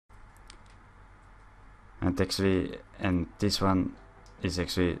And this one is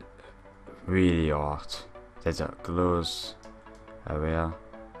actually really hard. That's a close area.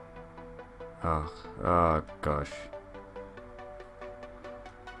 Oh gosh.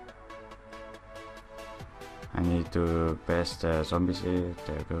 I need to pass the zombies here.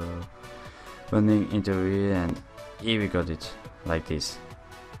 There we go. Running into it, and here we got it. Like this.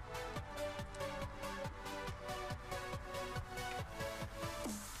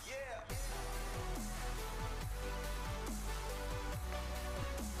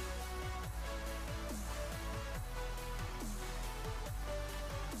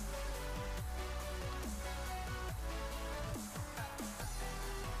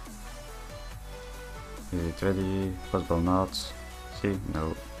 Is it ready? Possible not. See?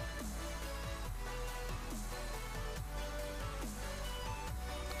 No.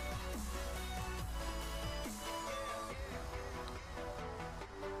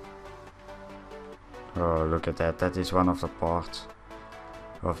 Oh, look at that. That is one of the parts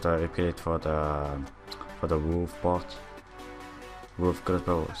of the upgrade for the wolf part. Wolf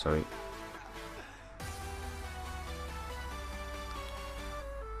crossbow, sorry.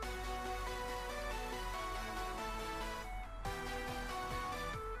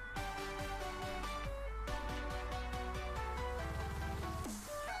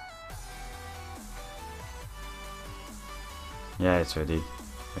 Yeah, it's ready.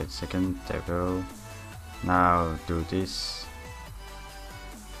 Wait a second, there we go. Now do this.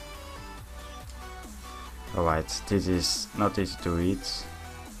 Alright, this is not easy to read. It's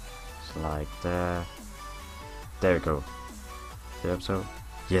like that. There we go. Yep, so.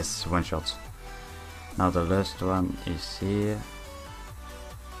 Yes, one shot. Now the last one is here.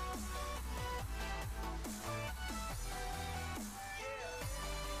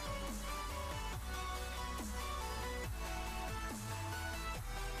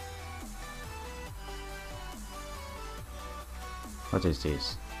 What is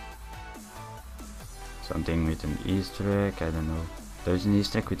this? Something with an Easter egg, I don't know. There's an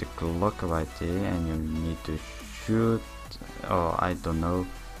Easter egg with a clock right there, and you need to shoot, or I don't know,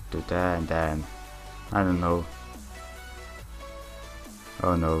 do that and then, I don't know.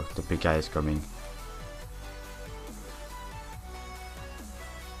 Oh no, the big guy is coming.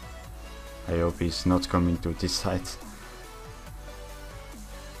 I hope he's not coming to this side.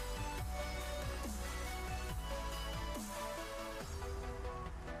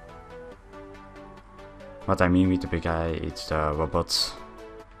 What I mean with the big guy, it's the robots.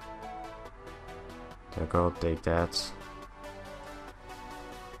 There we go, take that.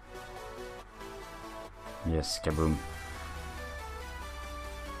 Yes, kaboom.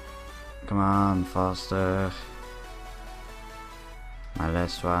 Come on, faster. My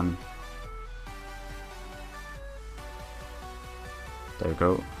last one. There we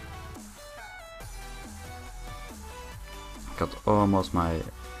go. Got almost my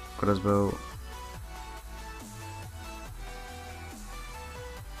crossbow.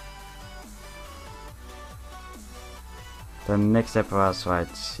 The next step was right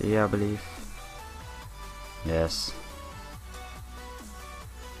here, I believe. Yes.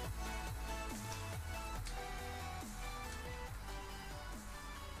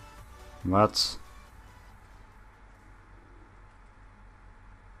 What?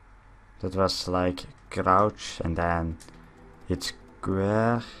 That was like crouch and then hit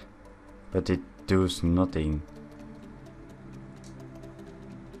square, but it does nothing.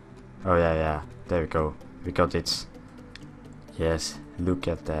 Oh yeah, there we go. We got it. Yes, look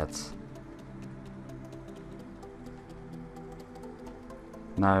at that.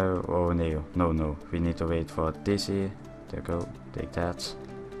 Now, oh no, we need to wait for this here. There we go, take that.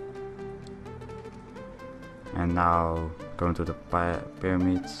 And now going to the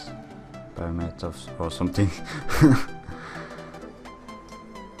pyramid or something.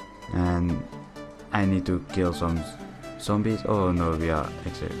 And I need to kill some zombies. Oh no, we are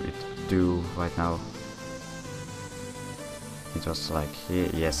actually with 2 right now. It was like here,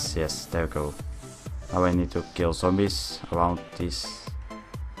 yes, there we go. Now I need to kill zombies around this.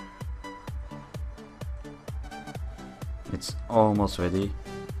 It's almost ready.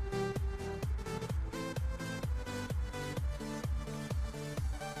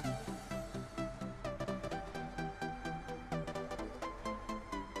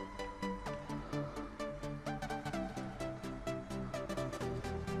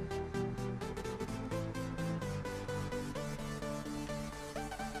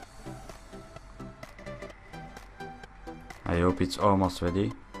 I hope it's almost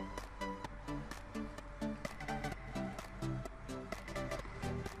ready.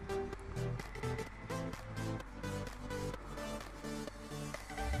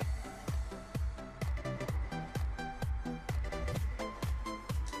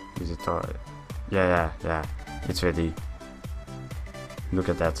 Is it all? Yeah, it's ready. Look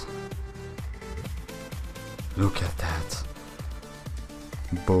at that. Look at that.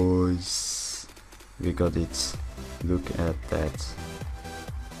 Boys, we got it. Look at that.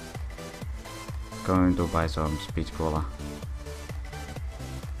 Going to buy some speed cola.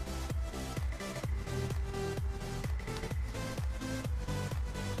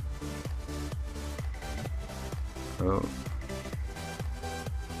 Oh.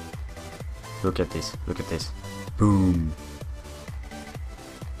 Look at this, look at this. Boom.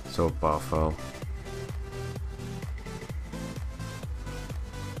 So powerful.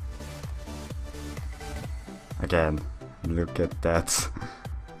 Again, look at that.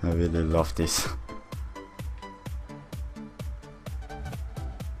 I really love this.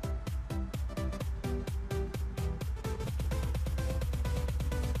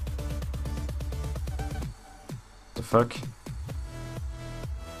 The fuck?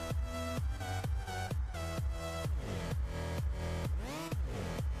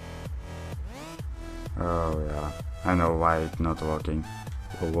 Oh yeah, I know why it's not working.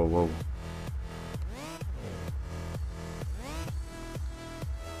 Whoa, whoa, whoa.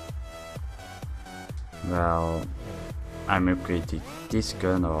 Well, I'm upgrading this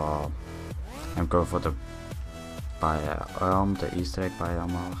gun, or I'm going for the arm, the Easter egg by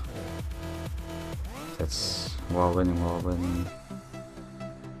armor. That's war winning, war winning.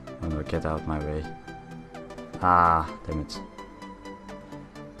 Oh no, get out my way. Ah, damn it.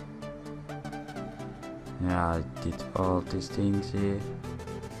 Yeah, I did all these things here.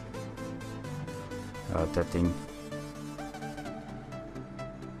 That thing.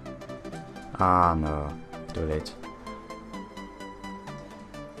 Ah no, too late.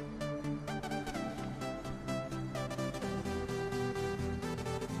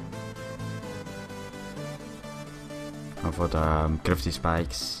 And for the gravity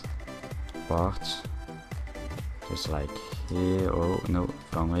spikes parts, just like here. Oh no,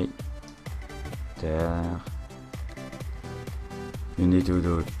 wrong way. There. You need to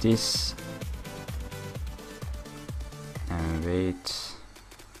do this and wait.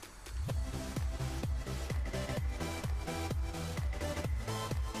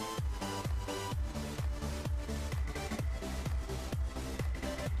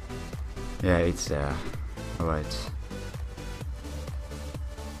 Yeah, it's there. Alright.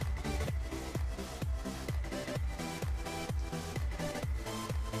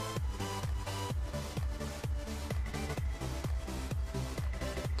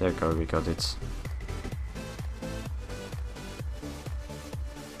 There we go, we got it.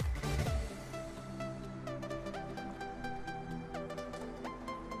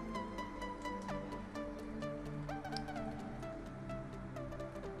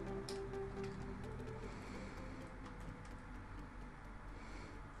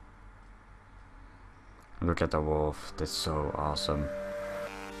 Look at the wolf, that's so awesome.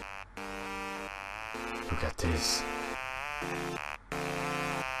 Look at this.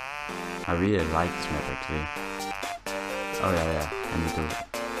 I really like this map actually. Oh yeah, I need to do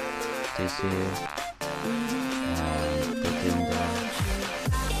this here and put in there.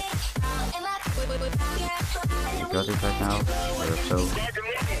 You got it right now? I hope so.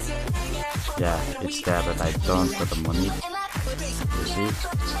 Yeah, it's there, but I don't put the money. You see?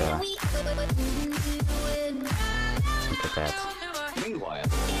 It's there. Look at that.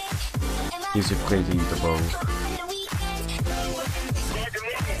 He's upgrading the bow.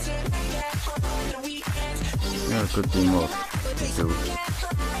 Yeah, good teamwork. Too.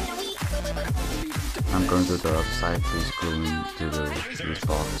 I'm going to the other side. He's going to the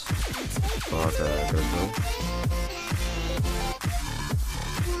spot for the goal.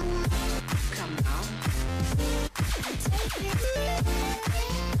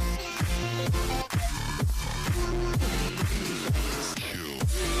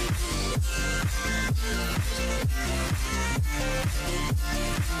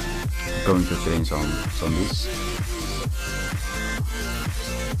 Going to train some zombies.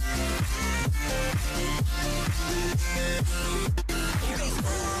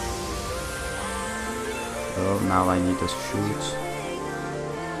 So now I need to shoot.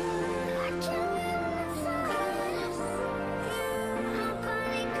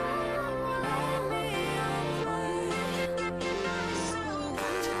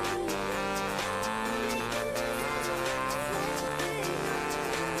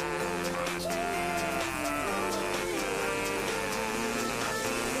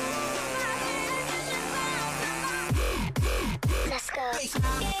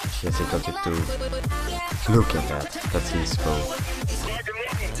 Yes, I got it too. Look at that. That's his goal.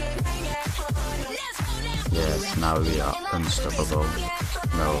 Yes, now we are unstoppable.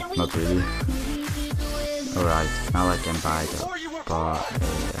 No, not really. Alright, now I can buy the bar.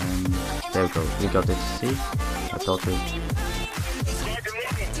 There we go, we got it. See? I thought we.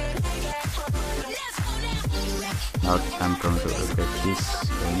 Now I'm going to upgrade this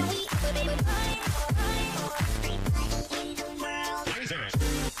thing.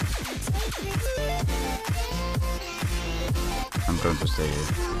 I'm going to stay here.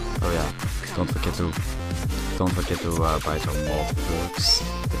 Oh yeah, don't forget to buy some more perks.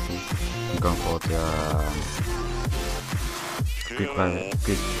 I'm going for the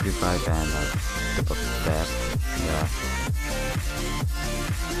quick revive and double tap. Yeah.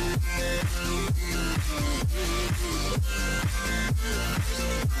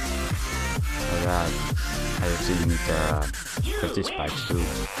 Alright, I actually need 50 spikes too.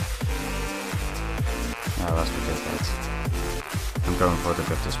 Yeah, let's forget that. I'm going for the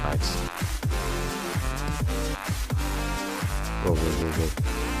 50 spikes. Whoa, whoa, whoa, whoa.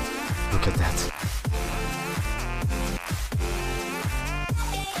 Look at that.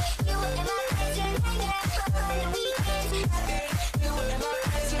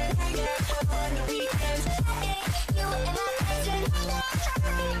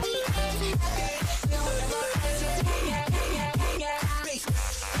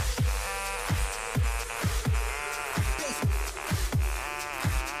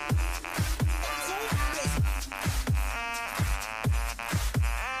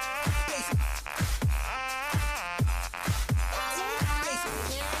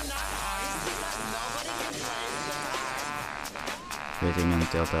 Waiting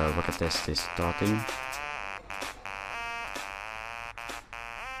until the rocket test is starting.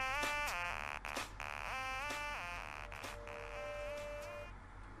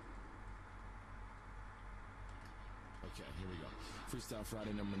 Okay, here we go. Freestyle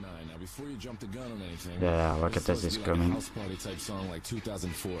Friday number 9. Now before you jump the gun on anything, yeah, rocket test is coming. House party type song like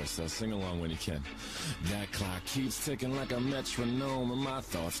 2004, so sing along when you can. That clock keeps ticking like a metronome, and my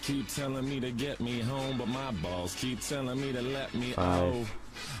thoughts keep telling me to get me home, but my balls keep telling me to let me oh,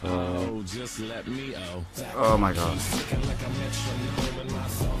 just let me oh my god.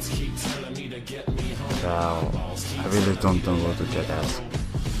 Wow, I really don't know what to get at.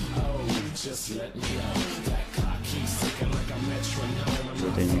 Just let me that clock keeps ticking like a metronome.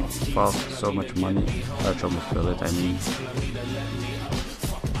 Shooting fast, so much money. So much bullet, I mean.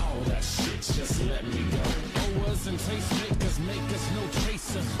 And tastemakers make us no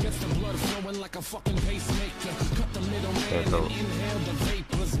chaser. Gets the blood flowing like a fucking pacemaker. Cut the middleman and inhale the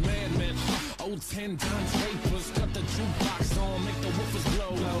vapors. Madman, old 10 ton vapors. Cut the jukebox on, make the woofers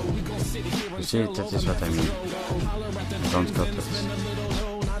blow. We gon' sit here and see, that is what I mean. Don't cut this.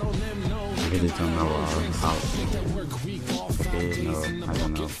 I really don't know how. Okay, no, I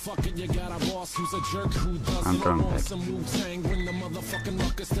don't know. I'm going back.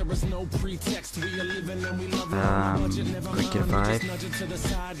 Quick revive.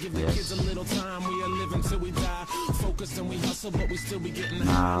 Yes.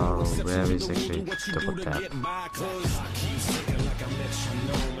 Now, where is actually double tap?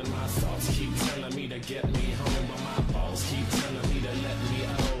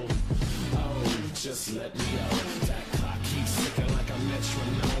 Just let me that clock keeps ticking like a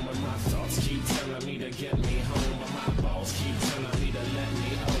metronome, and my thoughts keep telling me to get me home, but my balls keep telling me to let me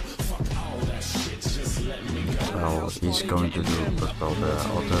fuck all that shit, just let me go. Well, he's going to do football, the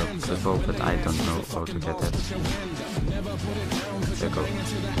auto football, but I don't know how to get that. There go.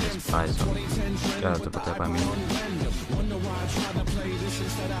 Let's buy some. Yeah, double tap, I mean. Wonder why I try to play this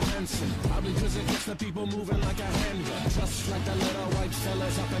instead of Hanson. Probably cause it gets the people moving like a handgun. Just like the little white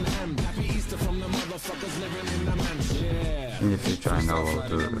fellas up in M. Happy Easter from the motherfuckers living in the mansion. Yeah. In the future I know how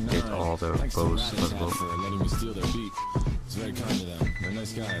to get all the bows possible. Letting me steal their beat. It's very kind of them. They're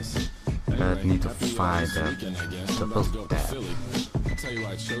nice guys. But need to find the double tap. I'll tell you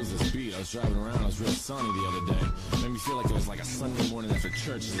why I chose this beat. I was driving around, it was real sunny the other day. Made me feel like it was like a Sunday morning after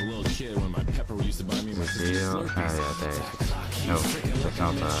church as a little kid when my pepper used to buy me my sister's Slurpees. Yeah, there is it. No, that's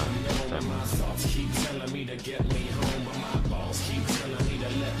not tap. My thoughts keep telling me to get me home, but my balls keep telling me to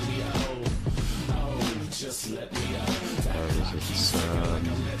let me just let me there is it.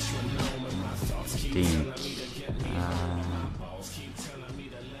 Think.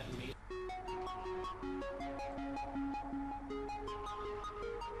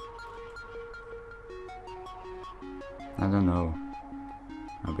 I don't know.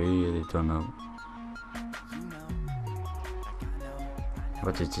 I really don't know.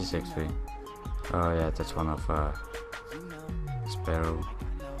 What is this actually? Oh yeah, that's one of Sparrow.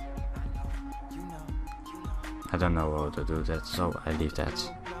 I don't know how to do that, so I leave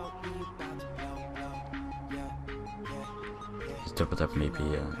that. double tap maybe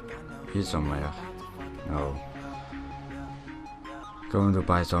here somewhere. No. Going to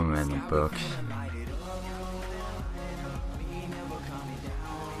buy some random perk.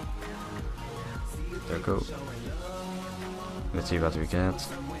 There we go. Let's see what we get.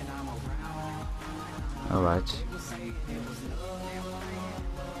 Alright.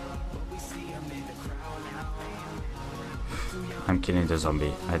 I'm killing the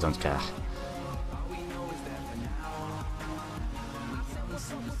zombie, I don't care.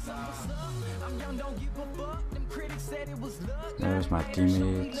 There's my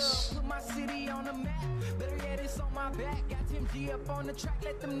teammates.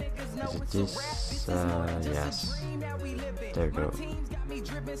 Is it this? Yes. There we go.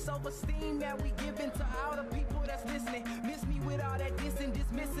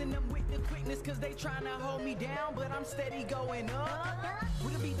 Cause they tryna hold me down, but I'm steady going up.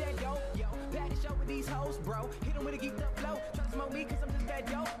 Wanna be that dope, yo. Back show with these hoes, bro. Hit them with a geeked up flow. Try to smoke me cause I'm just that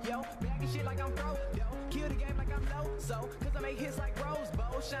dope, yo. Bagging shit like I'm pro, yo. Kill the game like I'm low, so. Cause I make hits like Rose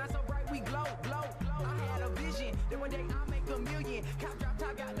Bowl. Shine so bright, we glow, glow, glow. I had a vision that one day I'll make a million. Cop drop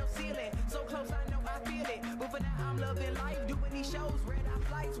top, got no ceiling. So close, I know I feel it. But for now, I'm loving life. Doing these shows, red eye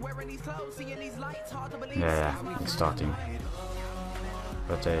flights, wearing these clothes, seeing these lights. Hard to believe. Yeah, it's starting.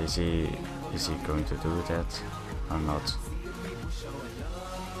 But is he going to do that or not?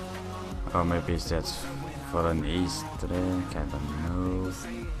 Or maybe is that for an Easter egg? I don't know.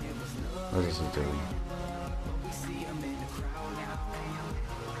 What is he doing?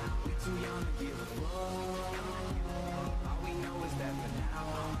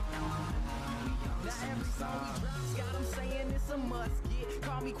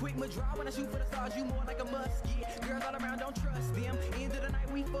 Call me quick, draw when I shoot for the stars. You more like a musket. Girls all around, don't trust them. End of the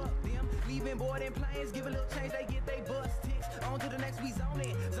night, we fuck them. Leaving board and planes, give a little change, they get they bus ticks. On to the next, we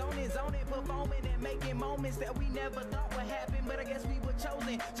zoning, performing and making moments that we never thought would happen. But I guess we were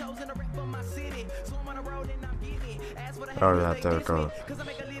chosen to rap for my city. So I'm on the road and I'm getting it. As for the oh yeah, there we go.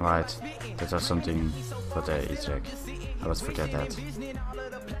 Right, that was something for the Easter egg. I always forget that.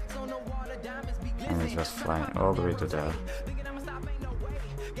 And it was flying all the way to there.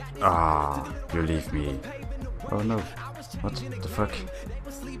 Ah, you leave me. Oh no, what the fuck?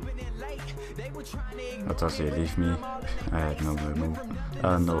 What does he leave me? I had no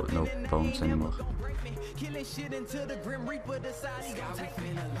no bones anymore.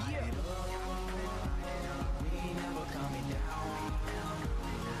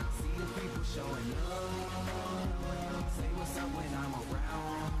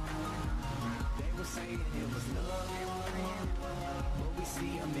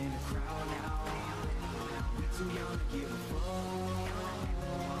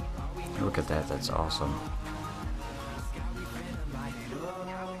 Look at that, that's awesome.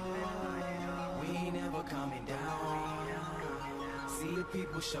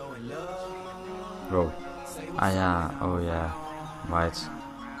 Bro. Ah yeah, oh yeah. Right.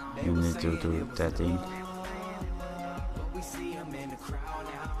 You need to do that thing.